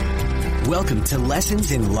Welcome to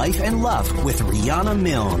Lessons in Life and Love with Rihanna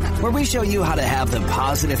Milne, where we show you how to have the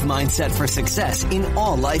positive mindset for success in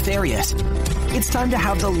all life areas. It's time to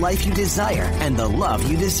have the life you desire and the love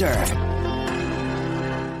you deserve.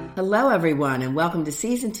 Hello, everyone, and welcome to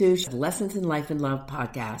Season 2 of Lessons in Life and Love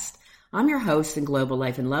podcast. I'm your host and global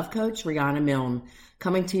life and love coach, Rihanna Milne,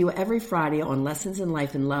 coming to you every Friday on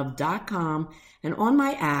lessonsinlifeandlove.com and on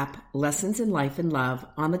my app, Lessons in Life and Love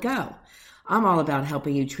on the go. I'm all about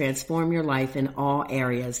helping you transform your life in all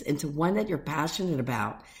areas into one that you're passionate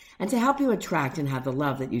about and to help you attract and have the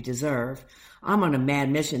love that you deserve. I'm on a mad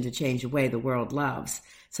mission to change the way the world loves.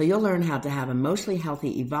 So you'll learn how to have emotionally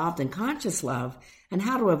healthy, evolved, and conscious love and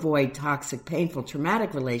how to avoid toxic, painful,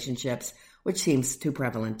 traumatic relationships, which seems too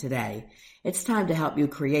prevalent today. It's time to help you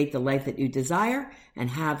create the life that you desire and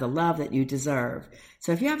have the love that you deserve.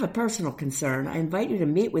 So if you have a personal concern, I invite you to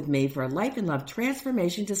meet with me for a Life and Love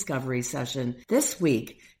Transformation Discovery session this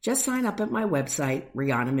week. Just sign up at my website,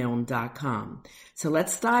 RihannaMilne.com. So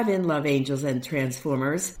let's dive in, love angels and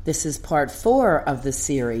transformers. This is part 4 of the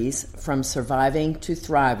series, From Surviving to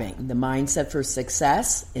Thriving, the mindset for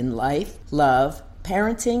success in life, love,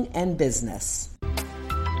 parenting, and business.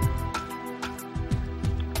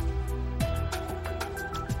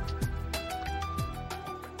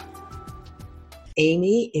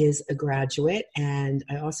 Amy is a graduate, and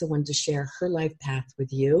I also wanted to share her life path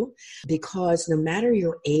with you because no matter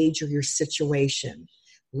your age or your situation,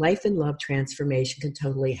 life and love transformation can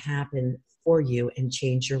totally happen for you and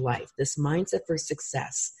change your life. This mindset for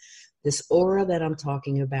success, this aura that I'm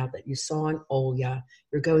talking about that you saw in Olya,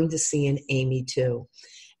 you're going to see in Amy too.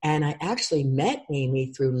 And I actually met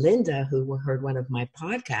Amy through Linda, who heard one of my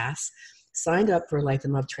podcasts, signed up for a life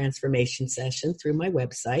and love transformation session through my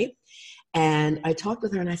website. And I talked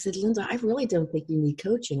with her and I said, Linda, I really don't think you need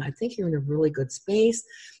coaching. I think you're in a really good space.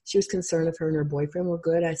 She was concerned if her and her boyfriend were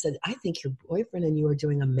good. I said, I think your boyfriend and you are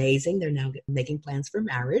doing amazing. They're now making plans for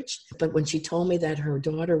marriage. But when she told me that her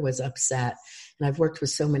daughter was upset, and I've worked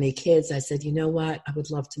with so many kids, I said, you know what? I would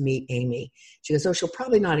love to meet Amy. She goes, oh, she'll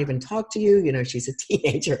probably not even talk to you. You know, she's a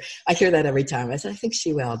teenager. I hear that every time. I said, I think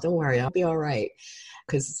she will. Don't worry. I'll be all right.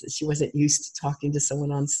 Because she wasn't used to talking to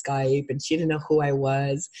someone on Skype and she didn't know who I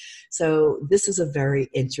was. So this is a very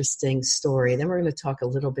interesting story. Then we're going to talk a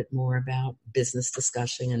little bit more about business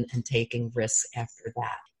discussion and taking risks after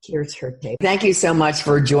that. Here's her tape. Thank you so much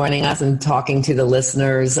for joining us and talking to the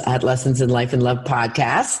listeners at Lessons in Life and Love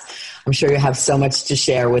podcast. I'm sure you have so much to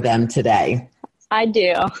share with them today. I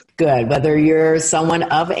do. Good. Whether you're someone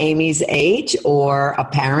of Amy's age or a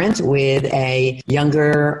parent with a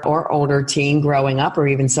younger or older teen growing up, or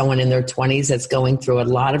even someone in their 20s that's going through a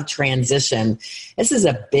lot of transition, this is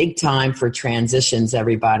a big time for transitions,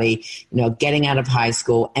 everybody. You know, getting out of high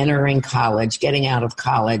school, entering college, getting out of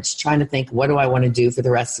college, trying to think, what do I want to do for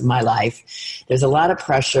the rest of my life? There's a lot of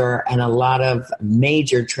pressure and a lot of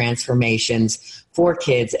major transformations for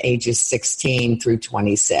kids ages 16 through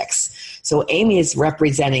 26. So Amy is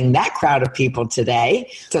representing that crowd of people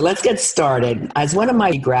today. So let's get started. As one of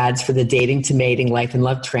my grads for the Dating to Mating Life and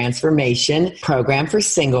Love Transformation program for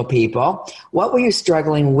single people, what were you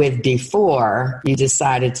struggling with before you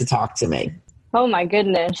decided to talk to me? Oh my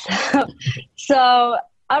goodness. So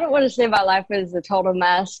I don't want to say my life was a total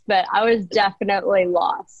mess, but I was definitely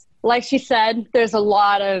lost. Like she said, there's a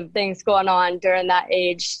lot of things going on during that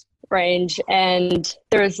age range, and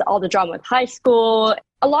there's all the drama with high school.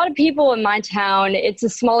 A lot of people in my town, it's a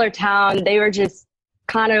smaller town, they were just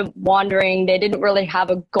kind of wandering. They didn't really have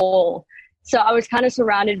a goal. So I was kind of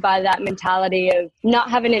surrounded by that mentality of not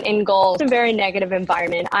having an end goal. It's a very negative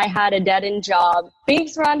environment. I had a dead-end job. Being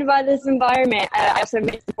surrounded by this environment, I also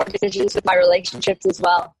made some poor decisions with my relationships as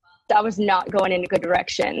well. I was not going in a good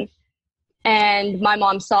direction. And my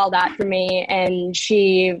mom saw that for me, and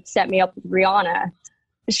she set me up with Rihanna.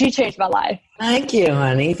 She changed my life. Thank you,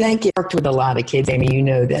 honey. Thank you. I worked with a lot of kids, Amy, you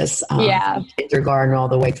know this. Yeah. Kindergarten all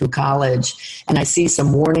the way through college. And I see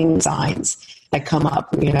some warning signs that come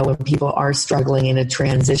up, you know, when people are struggling in a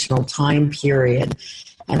transitional time period.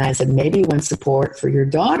 And I said, maybe you want support for your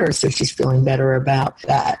daughter so she's feeling better about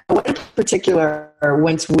that. What in particular,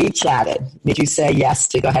 once we chatted, did you say yes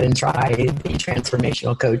to go ahead and try the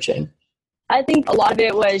transformational coaching? I think a lot of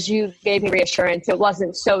it was you gave me reassurance. It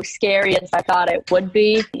wasn't so scary as I thought it would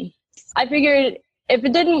be. I figured if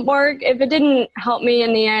it didn't work, if it didn't help me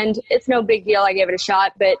in the end, it's no big deal. I gave it a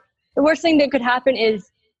shot. But the worst thing that could happen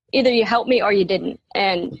is either you helped me or you didn't,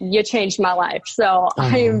 and you changed my life. So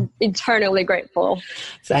I'm eternally grateful.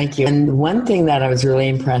 Thank you. And one thing that I was really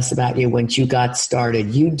impressed about you once you got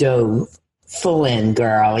started, you dove full in,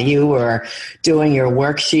 girl. You were doing your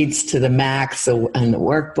worksheets to the max and the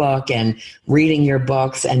workbook and reading your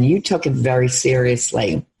books, and you took it very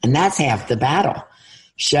seriously. And that's half the battle.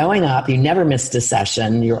 Showing up, you never missed a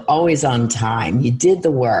session. You're always on time. You did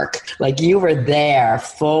the work. Like you were there,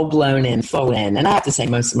 full blown in, full in. And I have to say,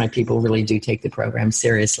 most of my people really do take the program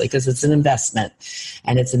seriously because it's an investment,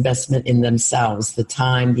 and it's investment in themselves, the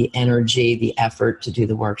time, the energy, the effort to do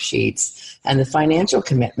the worksheets, and the financial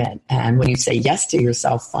commitment. And when you say yes to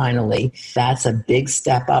yourself, finally, that's a big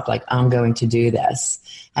step up. Like, I'm going to do this.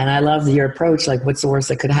 And I love your approach. Like, what's the worst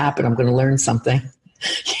that could happen? I'm going to learn something.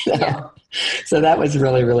 You know? Yeah. So that was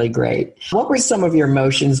really, really great. What were some of your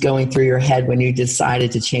emotions going through your head when you decided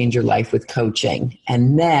to change your life with coaching?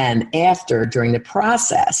 And then after, during the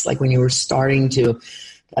process, like when you were starting to,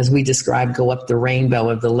 as we described, go up the rainbow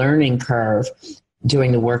of the learning curve,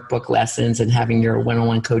 doing the workbook lessons and having your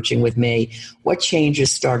one-on-one coaching with me, what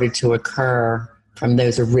changes started to occur from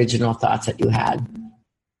those original thoughts that you had?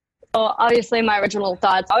 Well, obviously my original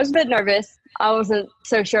thoughts, I was a bit nervous. I wasn't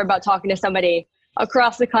so sure about talking to somebody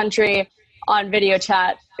across the country on video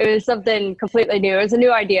chat. It was something completely new. It was a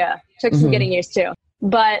new idea. Took some getting used to.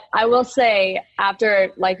 But I will say,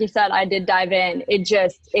 after, like you said, I did dive in,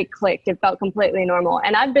 it clicked. It felt completely normal.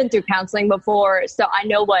 And I've been through counseling before, so I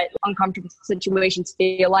know what uncomfortable situations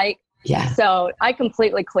feel like. Yeah. So I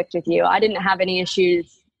completely clicked with you. I didn't have any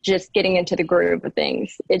issues just getting into the groove of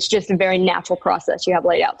things. It's just a very natural process you have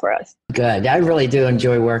laid out for us. Good. I really do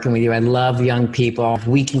enjoy working with you. I love young people.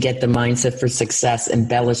 We can get the mindset for success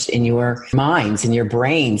embellished in your minds and your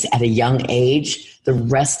brains at a young age. The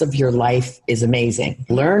rest of your life is amazing.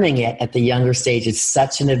 Learning it at the younger stage is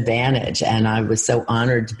such an advantage. And I was so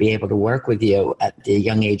honored to be able to work with you at the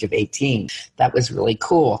young age of 18. That was really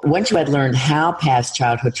cool. Once you had learned how past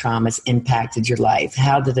childhood traumas impacted your life,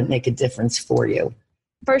 how did it make a difference for you?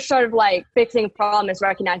 First sort of like fixing a problem is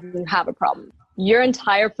recognizing you have a problem. Your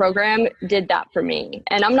entire program did that for me.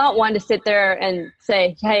 And I'm not one to sit there and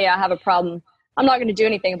say, hey, I have a problem. I'm not going to do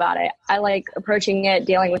anything about it. I like approaching it,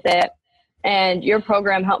 dealing with it. And your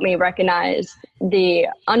program helped me recognize the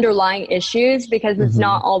underlying issues because it's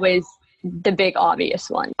not always the big obvious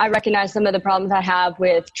one. I recognize some of the problems I have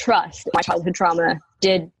with trust. My childhood trauma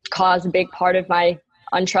did cause a big part of my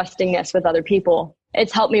untrustingness with other people.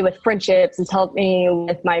 It's helped me with friendships. It's helped me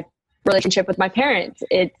with my relationship with my parents.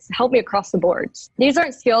 It's helped me across the board. These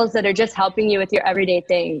aren't skills that are just helping you with your everyday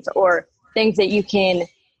things or things that you can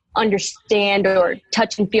understand or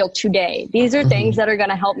touch and feel today. These are things that are going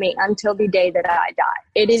to help me until the day that I die.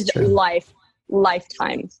 It is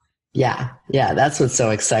lifetime. Yeah. That's what's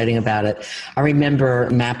so exciting about it. I remember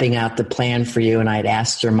mapping out the plan for you, and I'd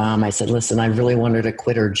asked your mom, I said, listen, I really wanted to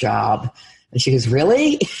quit her job. And she goes,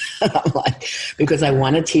 really? I'm like, because I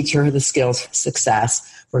want to teach her the skills for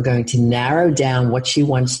success. We're going to narrow down what she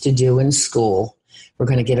wants to do in school. We're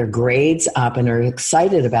going to get her grades up and her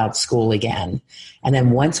excited about school again. And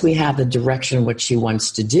then once we have the direction of what she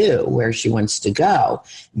wants to do, where she wants to go,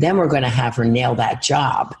 then we're going to have her nail that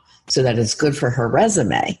job so that it's good for her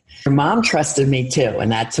resume. Her mom trusted me too,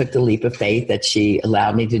 and that took the leap of faith that she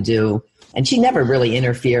allowed me to do. And she never really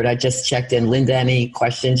interfered. I just checked in, Linda, any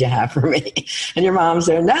questions you have for me? And your mom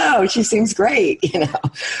said, no, she seems great,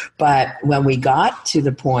 But when we got to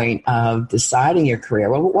the point of deciding your career,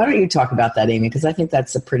 well, why don't you talk about that, Amy? Because I think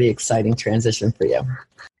that's a pretty exciting transition for you.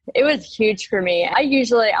 It was huge for me.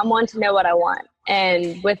 I'm one to know what I want.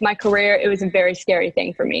 And with my career, it was a very scary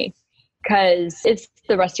thing for me because it's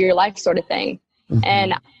the rest of your life sort of thing.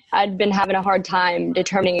 And I'd been having a hard time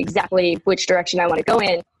determining exactly which direction I want to go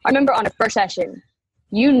in. I remember on a first session,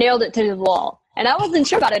 you nailed it to the wall. And I wasn't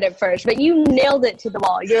sure about it at first, but you nailed it to the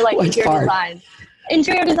wall. You're like,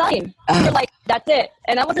 interior design. You're like, that's it.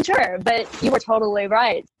 And I wasn't sure, but you were totally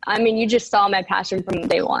right. I mean, you just saw my passion from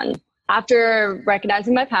day one. After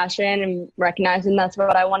recognizing my passion and recognizing that's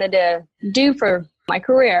what I wanted to do for my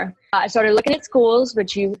career, I started looking at schools,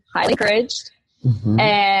 which you highly encouraged.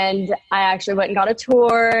 And I actually went and got a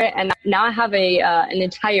tour, and now I have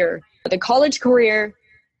the college career.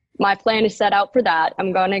 My plan is set out for that.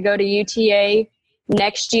 I'm going to go to UTA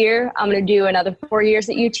next year. I'm going to do another 4 years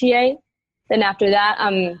at UTA. Then after that,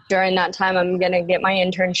 during that time, I'm going to get my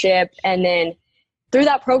internship. And then through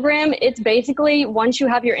that program, it's basically once you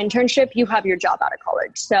have your internship, you have your job out of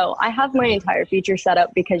college. So I have my entire future set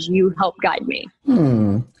up because you helped guide me.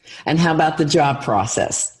 And how about the job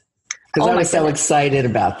process? Because I was so excited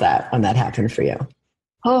about that when that happened for you.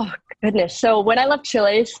 Oh, goodness. So when I left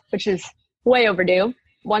Chili's, which is way overdue,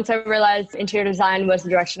 once I realized interior design was the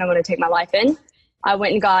direction I want to take my life in, I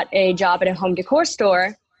went and got a job at a home decor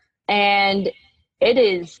store. And It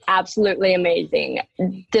is absolutely amazing.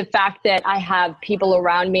 The fact that I have people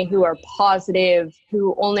around me who are positive,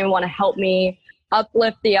 who only want to help me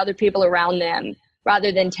uplift the other people around them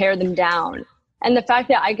rather than tear them down. And the fact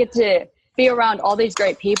that I get to be around all these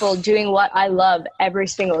great people doing what I love every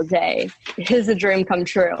single day is a dream come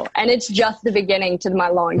true. And it's just the beginning to my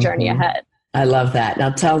long journey ahead. I love that. Now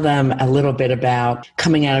tell them a little bit about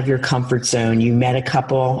coming out of your comfort zone. You met a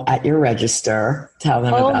couple at your register. Tell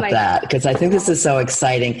them about that, because I think this is so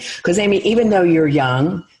exciting. Because Amy, even though you're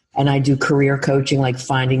young and I do career coaching, like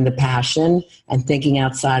finding the passion and thinking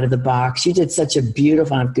outside of the box, you did such a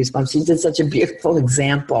beautiful, I have goosebumps, you did such a beautiful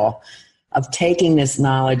example of taking this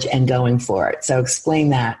knowledge and going for it. So explain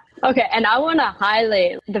that. Okay. And I want to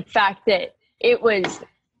highlight the fact that it was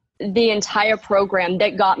the entire program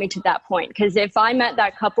that got me to that point. Because if I met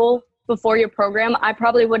that couple before your program, I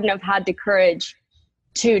probably wouldn't have had the courage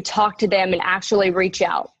to talk to them and actually reach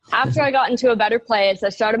out. After I got into a better place, I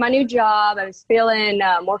started my new job. I was feeling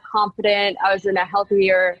more confident. I was in a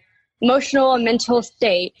healthier emotional and mental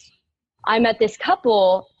state. I met this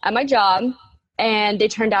couple at my job, and they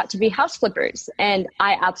turned out to be house flippers. And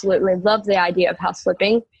I absolutely love the idea of house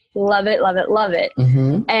flipping. Love it, love it, love it.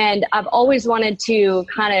 And I've always wanted to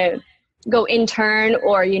kind of go intern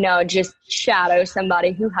or, just shadow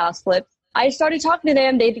somebody who house flips. I started talking to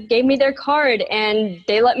them. They gave me their card and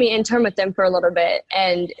they let me intern with them for a little bit.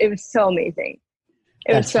 And it was so amazing.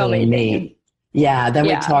 It was so really amazing. Neat. Yeah. Then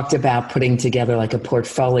we talked about putting together like a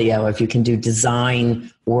portfolio. If you can do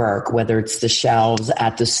design work, whether it's the shelves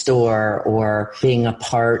at the store or being a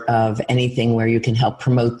part of anything where you can help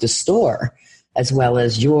promote the store, as well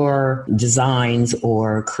as your designs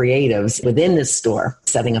or creatives within the store,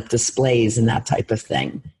 setting up displays and that type of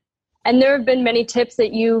thing. And there have been many tips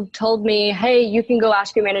that you told me, hey, you can go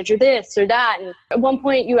ask your manager this or that. And at one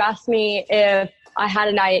point you asked me if I had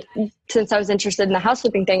a night, since I was interested in the house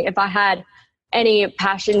flipping thing, if I had any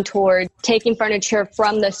passion toward taking furniture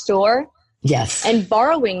from the store and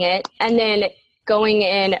borrowing it and then going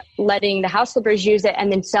and letting the house flippers use it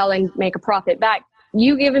and then sell and make a profit back.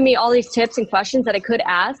 You giving me all these tips and questions that I could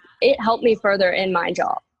ask, it helped me further in my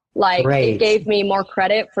job. It gave me more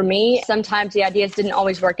credit for me. Sometimes the ideas didn't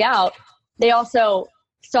always work out. They also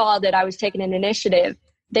saw that I was taking an initiative.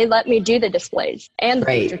 They let me do the displays and the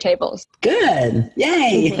picture tables. Good.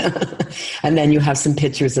 Yay. And then you have some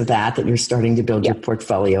pictures of that you're starting to build your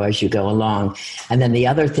portfolio as you go along. And then the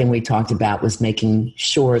other thing we talked about was making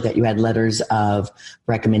sure that you had letters of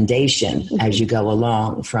recommendation as you go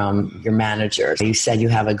along from your manager. You said you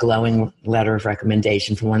have a glowing letter of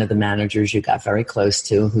recommendation from one of the managers you got very close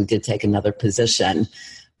to who did take another position,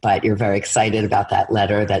 but you're very excited about that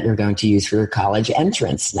letter that you're going to use for your college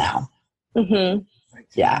entrance now.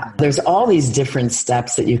 Yeah, there's all these different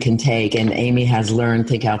steps that you can take, and Amy has learned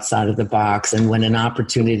think outside of the box. And when an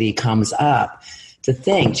opportunity comes up, to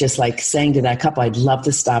think, just like saying to that couple, I'd love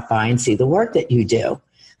to stop by and see the work that you do.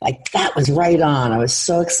 Like, that was right on. I was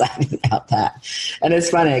so excited about that. And it's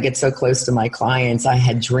funny, I get so close to my clients. I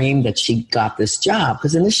had dreamed that she got this job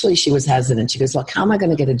because initially she was hesitant. She goes, look, how am I going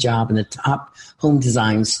to get a job in the top home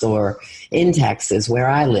design store in Texas where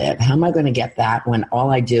I live? How am I going to get that when all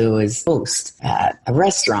I do is host at a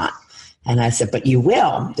restaurant? And I said, but you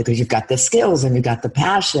will, because you've got the skills and you've got the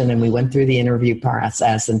passion. And we went through the interview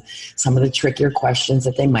process and some of the trickier questions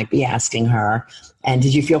that they might be asking her. And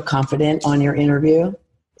did you feel confident on your interview?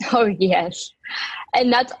 Oh, yes.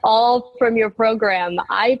 And that's all from your program.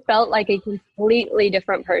 I felt like a completely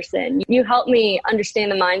different person. You helped me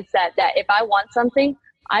understand the mindset that if I want something,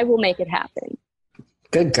 I will make it happen.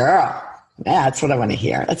 Good girl. Yeah, that's what I want to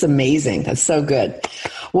hear. That's amazing. That's so good.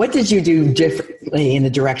 What did you do differently in the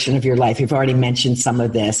direction of your life? You've already mentioned some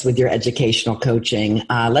of this with your educational coaching.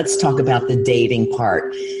 Let's talk about the dating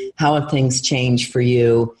part. How have things changed for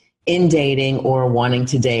you in dating or wanting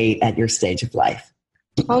to date at your stage of life?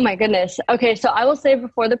 Oh my goodness. Okay, so I will say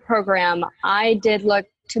before the program, I did look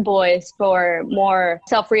to boys for more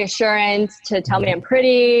self-reassurance, to tell me I'm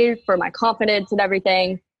pretty, for my confidence and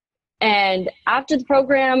everything. And after the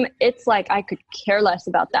program, it's like I could care less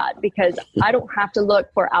about that because I don't have to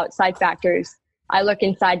look for outside factors. I look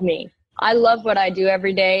inside me. I love what I do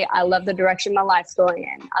every day. I love the direction my life's going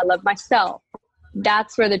in. I love myself.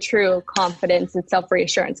 That's where the true confidence and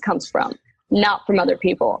self-reassurance comes from, not from other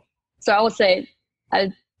people. So I will say,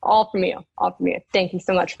 all from you. Thank you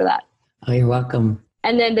so much for that. Oh, you're welcome.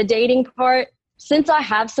 And then the dating part, since I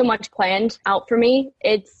have so much planned out for me,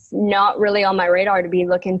 it's not really on my radar to be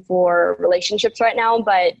looking for relationships right now.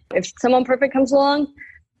 But if someone perfect comes along,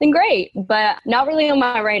 then great, but not really on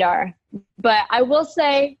my radar. But I will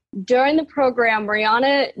say during the program,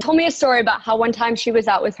 Rihanna told me a story about how one time she was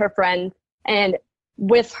out with her friend and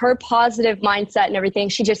with her positive mindset and everything,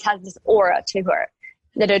 she just has this aura to her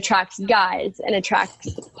that attracts guys and attracts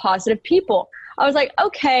positive people. I was like,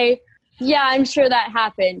 okay, yeah, I'm sure that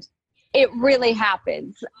happened. It really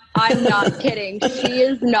happens. I'm not kidding. She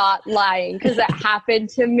is not lying, because it happened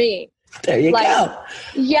to me. There you go.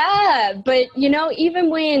 Yeah, but even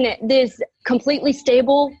when this completely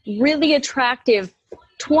stable, really attractive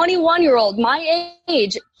 21-year-old, my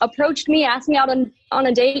age, approached me, asked me out on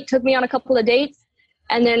a date, took me on a couple of dates,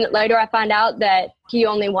 and then later I found out that he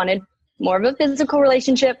only wanted more of a physical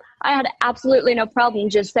relationship, I had absolutely no problem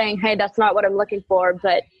just saying, hey, that's not what I'm looking for,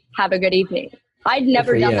 but have a good evening. I'd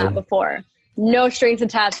never done that before. No strings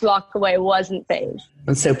attached, walk away, wasn't phased.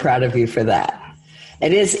 I'm so proud of you for that.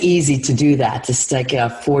 It is easy to do that, to stick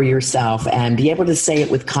up for yourself and be able to say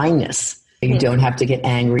it with kindness. You don't have to get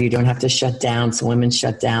angry. You don't have to shut down. Some women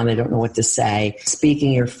shut down. They don't know what to say.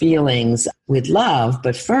 Speaking your feelings with love,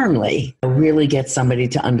 but firmly, really get somebody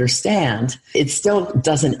to understand. It still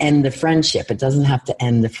doesn't end the friendship. It doesn't have to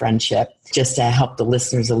end the friendship. Just to help the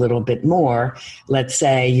listeners a little bit more, let's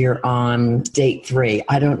say you're on date 3.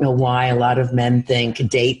 I don't know why a lot of men think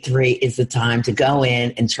date 3 is the time to go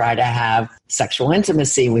in and try to have sexual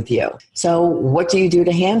intimacy with you. So what do you do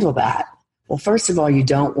to handle that? Well, first of all, you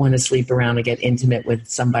don't want to sleep around and get intimate with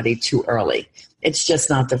somebody too early. It's just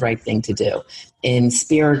not the right thing to do. In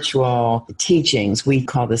spiritual teachings, we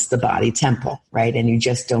call this the body temple, right? And you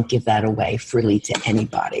just don't give that away freely to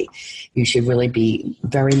anybody. You should really be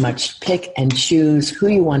very much pick and choose who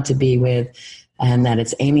you want to be with, and that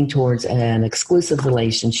it's aiming towards an exclusive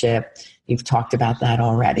relationship. You've talked about that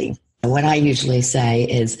already. What I usually say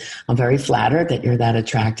is, I'm very flattered that you're that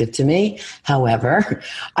attractive to me. However,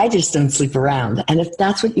 I just don't sleep around. And if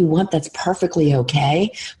that's what you want, that's perfectly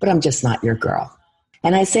okay, but I'm just not your girl.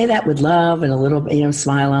 And I say that with love and a little,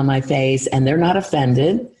 smile on my face, and they're not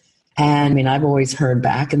offended. And I've always heard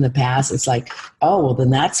back in the past, it's like, oh, well, then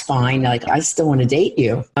that's fine. Like, I still want to date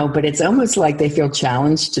you. But it's almost like they feel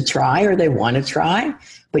challenged to try, or they want to try.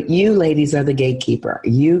 But you ladies are the gatekeeper.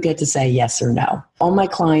 You get to say yes or no. All my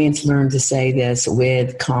clients learn to say this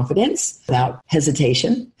with confidence, without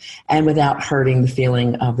hesitation, and without hurting the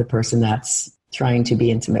feeling of the person that's trying to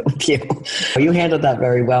be intimate with you. You handled that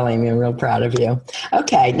very well, Amy. I'm real proud of you.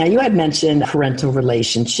 Okay, now you had mentioned parental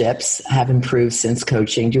relationships have improved since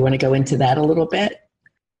coaching. Do you want to go into that a little bit?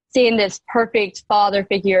 Seeing this perfect father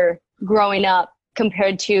figure growing up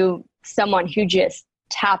compared to someone who just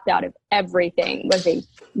tapped out of everything was a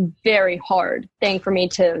very hard thing for me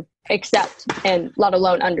to accept and let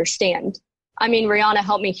alone understand. Rihanna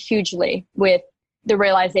helped me hugely with the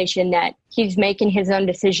realization that he's making his own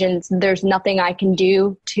decisions. There's nothing I can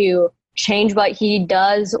do to change what he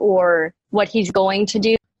does or what he's going to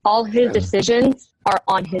do. All his decisions are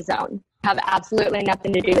on his own, have absolutely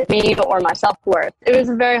nothing to do with me or my self-worth. It was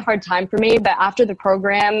a very hard time for me, but after the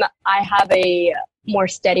program, I have a more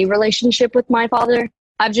steady relationship with my father.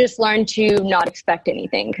 I've just learned to not expect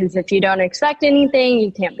anything, because if you don't expect anything,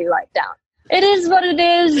 you can't be let down. It is what it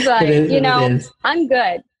is, but I'm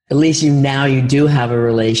good. At least you do have a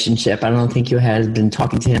relationship. I don't think you had been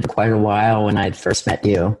talking to him for quite a while when I first met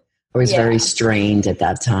you. I was very strained at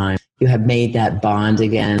that time. You have made that bond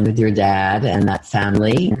again with your dad and that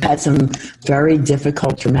family. You had some very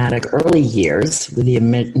difficult, traumatic early years with the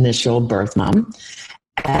initial birth mom.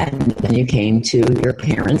 And then you came to your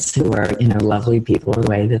parents, who are, lovely people in the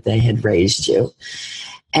way that they had raised you.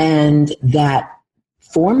 And that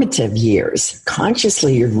formative years,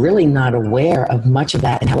 consciously, you're really not aware of much of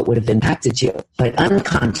that and how it would have impacted you. But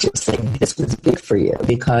unconsciously, this was big for you,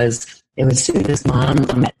 because it was soon as mom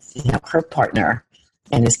met her partner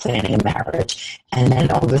and is planning a marriage. And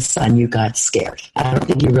then all of a sudden you got scared. I don't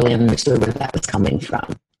think you really understood where that was coming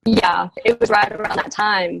from. Yeah, it was right around that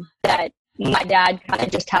time that my dad kind of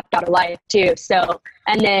just tapped out of life too. So,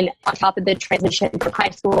 and then on top of the transition from high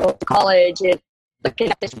school to college and looking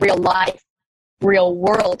at this real life, real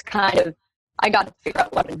world kind of, I got to figure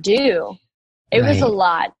out what to do. It was a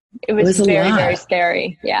lot. It was very, very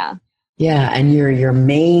scary. Yeah. Yeah. And your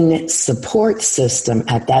main support system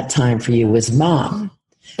at that time for you was mom.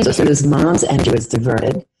 So as soon as mom's energy was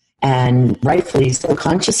diverted, and rightfully so,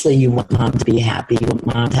 consciously, you want mom to be happy. You want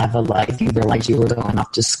mom to have a life. You realize you were going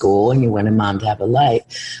off to school and you wanted mom to have a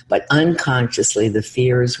life. But unconsciously, the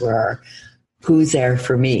fears were, who's there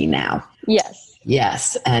for me now?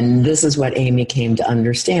 Yes. And this is what Amy came to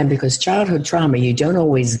understand, because childhood trauma, you don't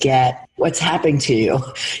always get what's happening to you.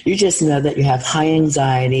 You just know that you have high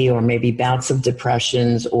anxiety, or maybe bouts of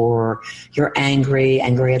depressions, or you're angry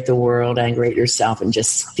at the world, angry at yourself, and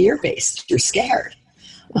just fear-based. You're scared.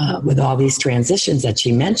 with all these transitions that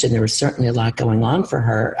she mentioned, there was certainly a lot going on for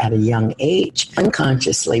her at a young age.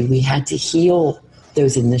 Unconsciously, we had to heal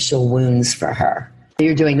those initial wounds for her.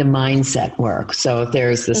 You're doing the mindset work. So if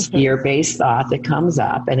there's this fear-based thought that comes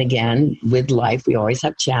up, and again, with life, we always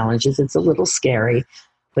have challenges. It's a little scary.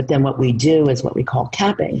 But then what we do is what we call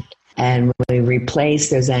capping. And we replace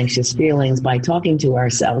those anxious feelings by talking to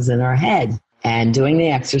ourselves in our head and doing the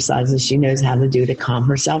exercises she knows how to do to calm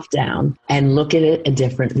herself down and look at it a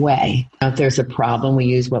different way. Now, if there's a problem, we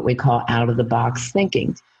use what we call out-of-the-box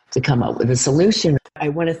thinking to come up with a solution. I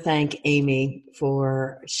want to thank Amy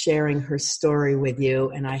for sharing her story with you,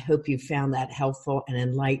 and I hope you found that helpful and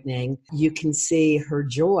enlightening. You can see her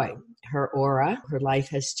joy, her aura. Her life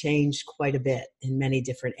has changed quite a bit in many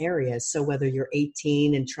different areas. So whether you're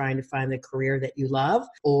 18 and trying to find the career that you love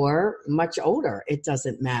or much older, it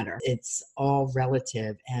doesn't matter. It's all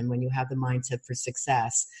relative. And when you have the mindset for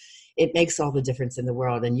success, it makes all the difference in the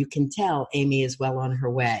world. And you can tell Amy is well on her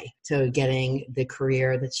way to getting the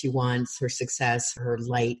career that she wants, her success, her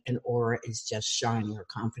light and aura is just shining. Her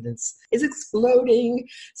confidence is exploding.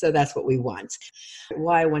 So that's what we want.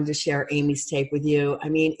 Why I wanted to share Amy's tape with you. I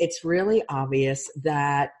mean, it's really obvious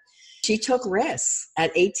that she took risks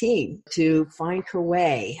at 18 to find her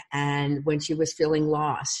way. And when she was feeling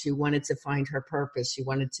lost, she wanted to find her purpose. She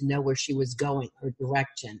wanted to know where she was going, her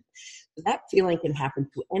direction. That feeling can happen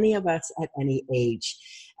to any of us at any age.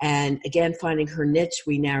 And again, finding her niche,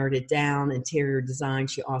 we narrowed it down. Interior design.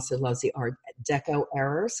 She also loves the Art Deco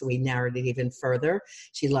era, so we narrowed it even further.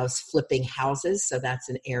 She loves flipping houses, so that's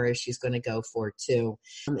an area she's going to go for too.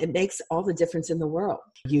 It makes all the difference in the world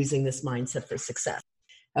using this mindset for success.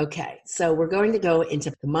 Okay, so we're going to go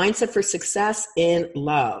into the mindset for success in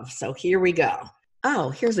love. So here we go. Oh,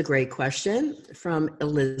 here's a great question from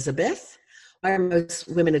Elizabeth. Why are most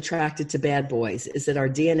women attracted to bad boys? Is it our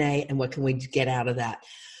DNA, and what can we get out of that?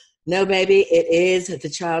 No, baby, it is the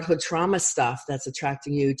childhood trauma stuff that's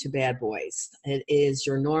attracting you to bad boys. It is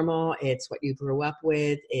your normal. It's what you grew up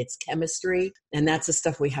with. It's chemistry, and that's the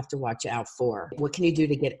stuff we have to watch out for. What can you do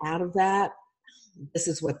to get out of that? This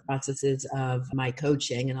is what the process is of my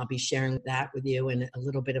coaching, and I'll be sharing that with you in a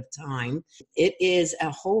little bit of time. It is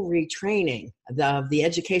a whole retraining of the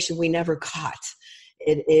education we never got.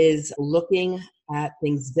 It is looking at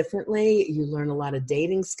things differently. You learn a lot of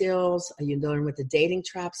dating skills. You learn what the dating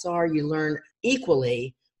traps are. You learn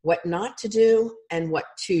equally what not to do and what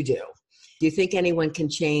to do. Do you think anyone can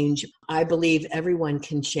change? I believe everyone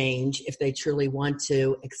can change if they truly want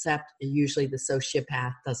to, except usually the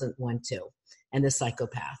sociopath doesn't want to, and the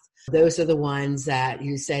psychopath. Those are the ones that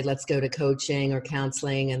you say, let's go to coaching or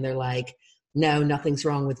counseling, and they're like, no, nothing's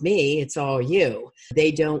wrong with me. It's all you.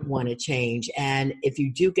 They don't want to change. And if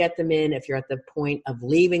you do get them in, if you're at the point of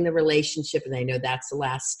leaving the relationship and they know that's the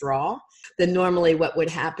last straw, then normally what would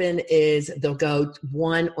happen is they'll go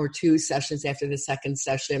 1 or 2 sessions after the second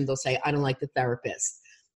session. They'll say, I don't like the therapist.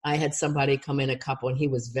 I had somebody come in, a couple, and he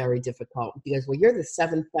was very difficult. He goes, well, you're the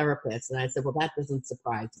 7th therapist. And I said, well, that doesn't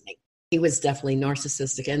surprise me. He was definitely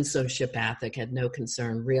narcissistic and sociopathic, had no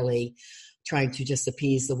concern really trying to just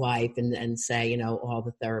appease the wife and say, you know, all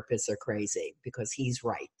the therapists are crazy, because he's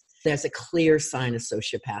right. There's a clear sign of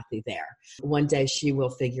sociopathy there. One day she will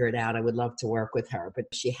figure it out. I would love to work with her, but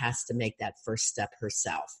she has to make that first step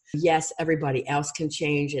herself. Yes, everybody else can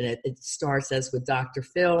change, and it starts as what Dr.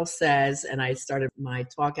 Phil says, and I started my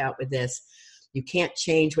talk out with this. You can't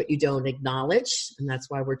change what you don't acknowledge, and that's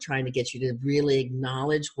why we're trying to get you to really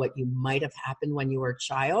acknowledge what you might have happened when you were a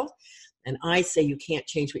child. And I say you can't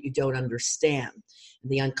change what you don't understand.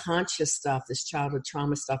 The unconscious stuff, this childhood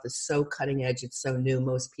trauma stuff, is so cutting edge. It's so new.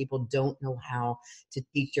 Most people don't know how to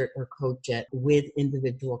teach it or coach it with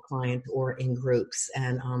individual clients or in groups.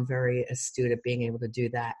 And I'm very astute at being able to do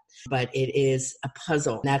that. But it is a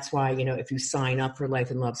puzzle. That's why, you know, if you sign up for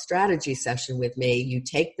Life and Love Strategy session with me, you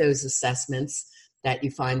take those assessments that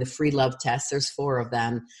you find, the free love tests. There's 4 of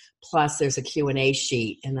them. Plus there's a Q&A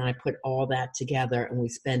sheet. And then I put all that together, and we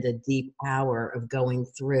spend a deep hour of going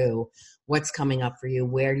through what's coming up for you.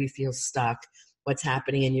 Where do you feel stuck? What's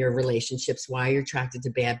happening in your relationships? Why you're attracted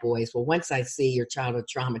to bad boys? Well, once I see your childhood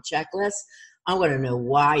trauma checklist, I want to know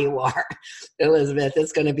why you are, Elizabeth.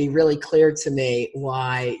 It's going to be really clear to me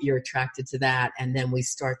why you're attracted to that. And then we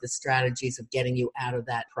start the strategies of getting you out of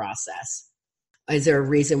that process. Is there a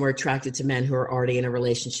reason we're attracted to men who are already in a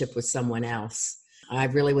relationship with someone else? I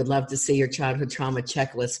really would love to see your childhood trauma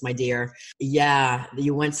checklist, my dear. Yeah,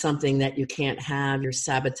 you want something that you can't have. You're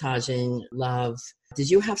sabotaging love. Did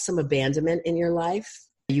you have some abandonment in your life?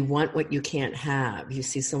 You want what you can't have. You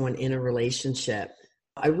see someone in a relationship.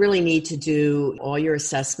 I really need to do all your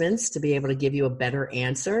assessments to be able to give you a better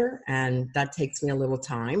answer. And that takes me a little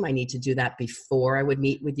time. I need to do that before I would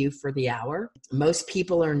meet with you for the hour. Most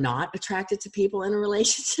people are not attracted to people in a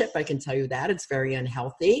relationship. I can tell you that. It's very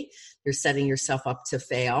unhealthy. You're setting yourself up to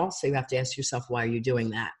fail. So you have to ask yourself, why are you doing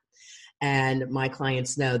that? And my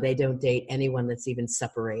clients know they don't date anyone that's even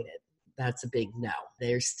separated. That's a big no.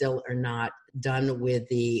 They still are not done with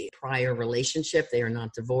the prior relationship. They are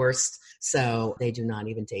not divorced. So they do not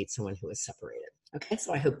even date someone who is separated. Okay,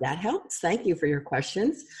 so I hope that helps. Thank you for your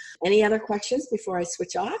questions. Any other questions before I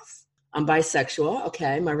switch off? I'm bisexual.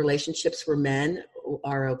 Okay, my relationships with men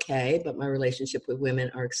are okay, but my relationship with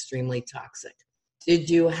women are extremely toxic.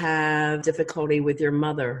 Did you have difficulty with your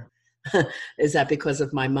mother? Is that because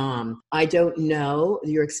of my mom? I don't know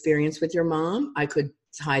your experience with your mom. I could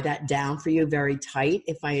tie that down for you very tight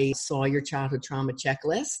if I saw your childhood trauma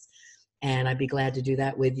checklist. And I'd be glad to do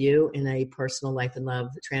that with you in a personal life and love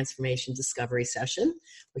transformation discovery session,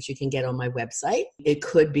 which you can get on my website. It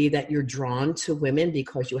could be that you're drawn to women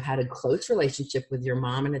because you had a close relationship with your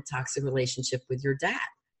mom and a toxic relationship with your dad.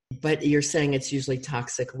 But you're saying it's usually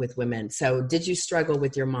toxic with women. So did you struggle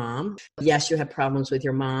with your mom? Yes, you had problems with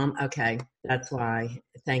your mom. Okay, that's why.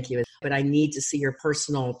 Thank you. But I need to see your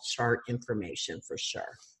personal chart information for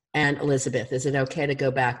sure. And Elizabeth, is it okay to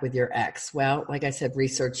go back with your ex? Well, like I said,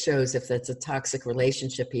 research shows if it's a toxic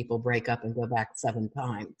relationship, people break up and go back 7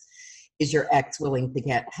 times. Is your ex willing to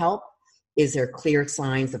get help? Is there clear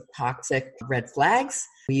signs of toxic red flags?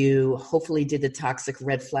 You hopefully did the toxic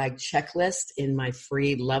red flag checklist in my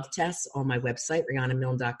free love test on my website,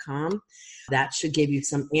 RihannaMilne.com. That should give you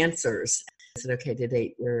some answers. Is it okay to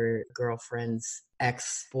date your girlfriend's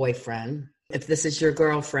ex-boyfriend? If this is your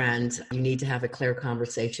girlfriend, you need to have a clear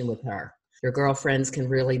conversation with her. Your girlfriends can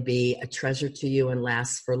really be a treasure to you and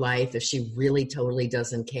last for life. If she really totally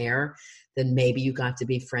doesn't care, then maybe you got to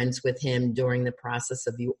be friends with him during the process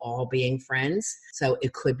of you all being friends. So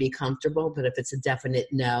it could be comfortable, but if it's a definite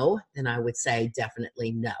no, then I would say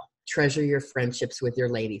definitely no. Treasure your friendships with your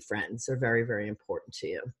lady friends. They're very, very important to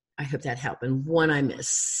you. I hope that helped. And one I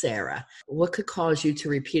missed, Sarah. What could cause you to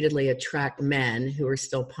repeatedly attract men who are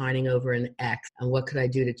still pining over an ex? And what could I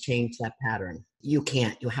do to change that pattern? You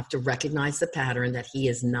can't. You have to recognize the pattern that he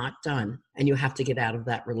is not done, and you have to get out of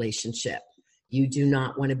that relationship. You do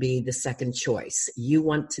not want to be the second choice. You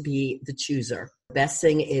want to be the chooser. The best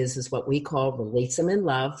thing is what we call release them in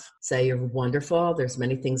love. Say, you're wonderful. There's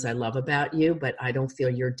many things I love about you, but I don't feel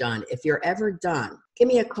you're done. If you're ever done, give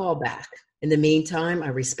me a call back. In the meantime, I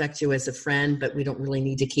respect you as a friend, but we don't really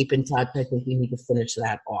need to keep in touch. I think you need to finish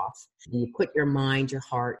that off. You put your mind, your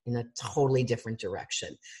heart in a totally different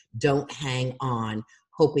direction. Don't hang on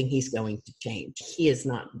hoping he's going to change. He is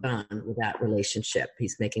not done with that relationship.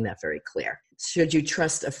 He's making that very clear. Should you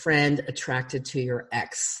trust a friend attracted to your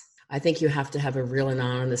ex? I think you have to have a real and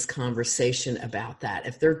honest conversation about that.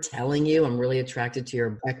 If they're telling you, I'm really attracted to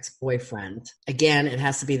your ex-boyfriend, again, it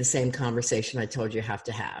has to be the same conversation I told you have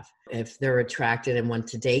to have. If they're attracted and want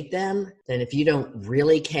to date them, then if you don't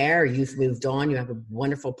really care, you've moved on, you have a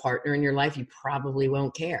wonderful partner in your life, you probably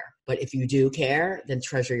won't care. But if you do care, then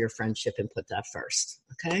treasure your friendship and put that first,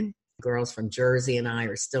 okay? Girls from Jersey and I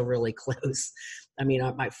are still really close. I mean,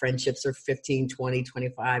 my friendships are 15, 20,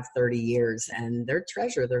 25, 30 years, and they're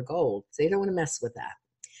treasure, they're gold. So you don't want to mess with that.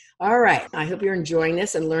 All right. I hope you're enjoying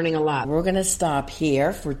this and learning a lot. We're going to stop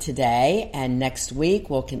here for today, and next week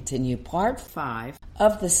we'll continue part 5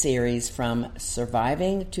 of the series From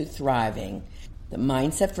Surviving to Thriving, the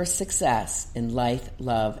mindset for success in life,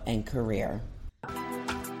 love, and career.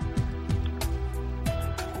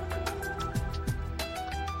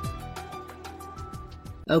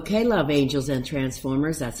 Okay, love angels and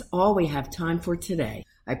transformers, that's all we have time for today.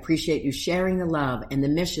 I appreciate you sharing the love and the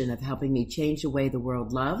mission of helping me change the way the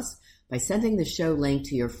world loves by sending the show link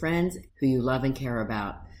to your friends who you love and care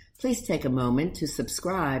about. Please take a moment to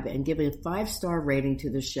subscribe and give a 5-star rating to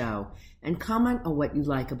the show and comment on what you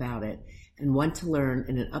like about it and want to learn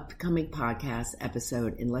in an upcoming podcast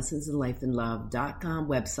episode in lessonsinlifeandlove.com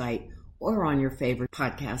website or on your favorite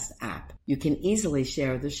podcast app. You can easily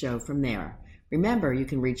share the show from there. Remember, you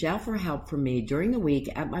can reach out for help from me during the week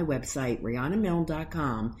at my website,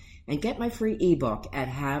 RihannaMilne.com, and get my free ebook at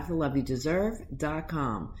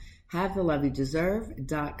HaveTheLoveYouDeserve.com,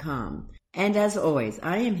 HaveTheLoveYouDeserve.com. And as always,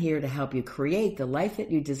 I am here to help you create the life that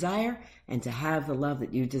you desire and to have the love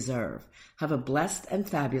that you deserve. Have a blessed and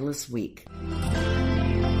fabulous week.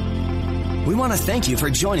 We want to thank you for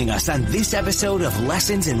joining us on this episode of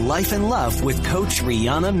Lessons in Life and Love with Coach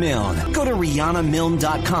Rihanna Milne. Go to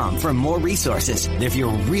RihannaMilne.com for more resources. If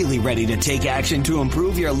you're really ready to take action to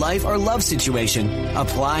improve your life or love situation,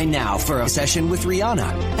 apply now for a session with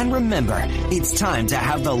Rihanna. And remember, it's time to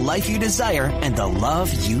have the life you desire and the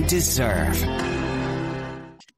love you deserve.